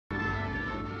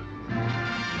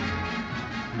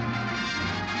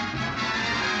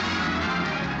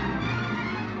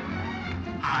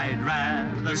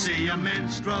rather see a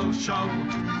minstrel show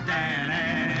than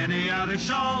any other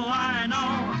show I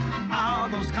know. All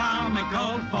those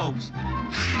comical folks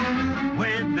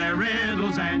with their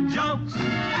riddles and jokes.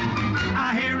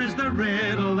 Here is the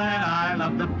riddle that I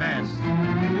love the best.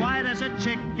 Why does a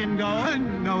chicken go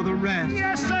and know the rest?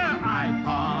 Yes, sir. I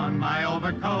pawn my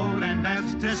overcoat and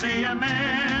that's to see a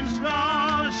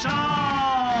minstrel show.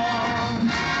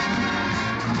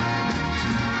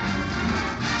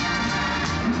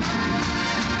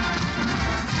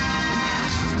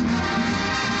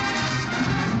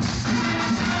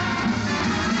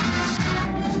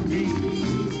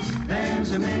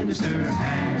 There's a minister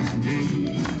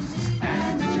handy,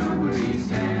 and the jury's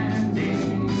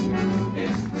standing.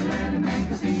 If we let him make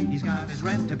a scene, he's got his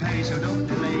rent to pay, so don't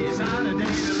delay. It's not a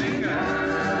day to linger.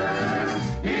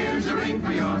 Here's a ring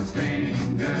for your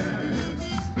finger.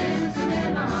 Here's a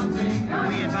little humdinger.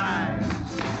 We advise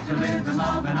to live in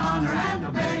love and honor and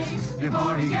obey.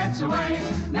 Before he gets away,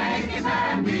 make him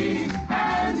handy,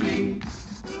 handy.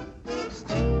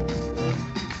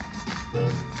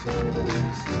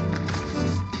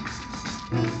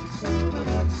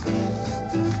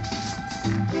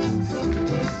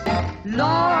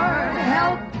 Lord,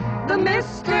 help the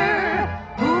mister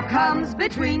who comes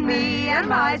between me and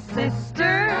my sister.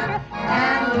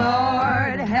 And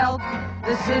Lord, help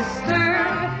the sister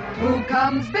who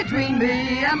comes between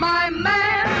me and my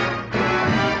man.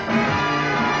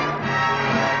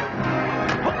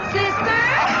 Sister!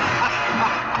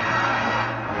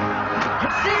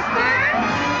 Sister!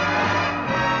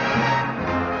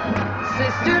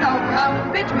 Sister, don't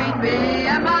come between me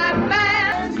and my man.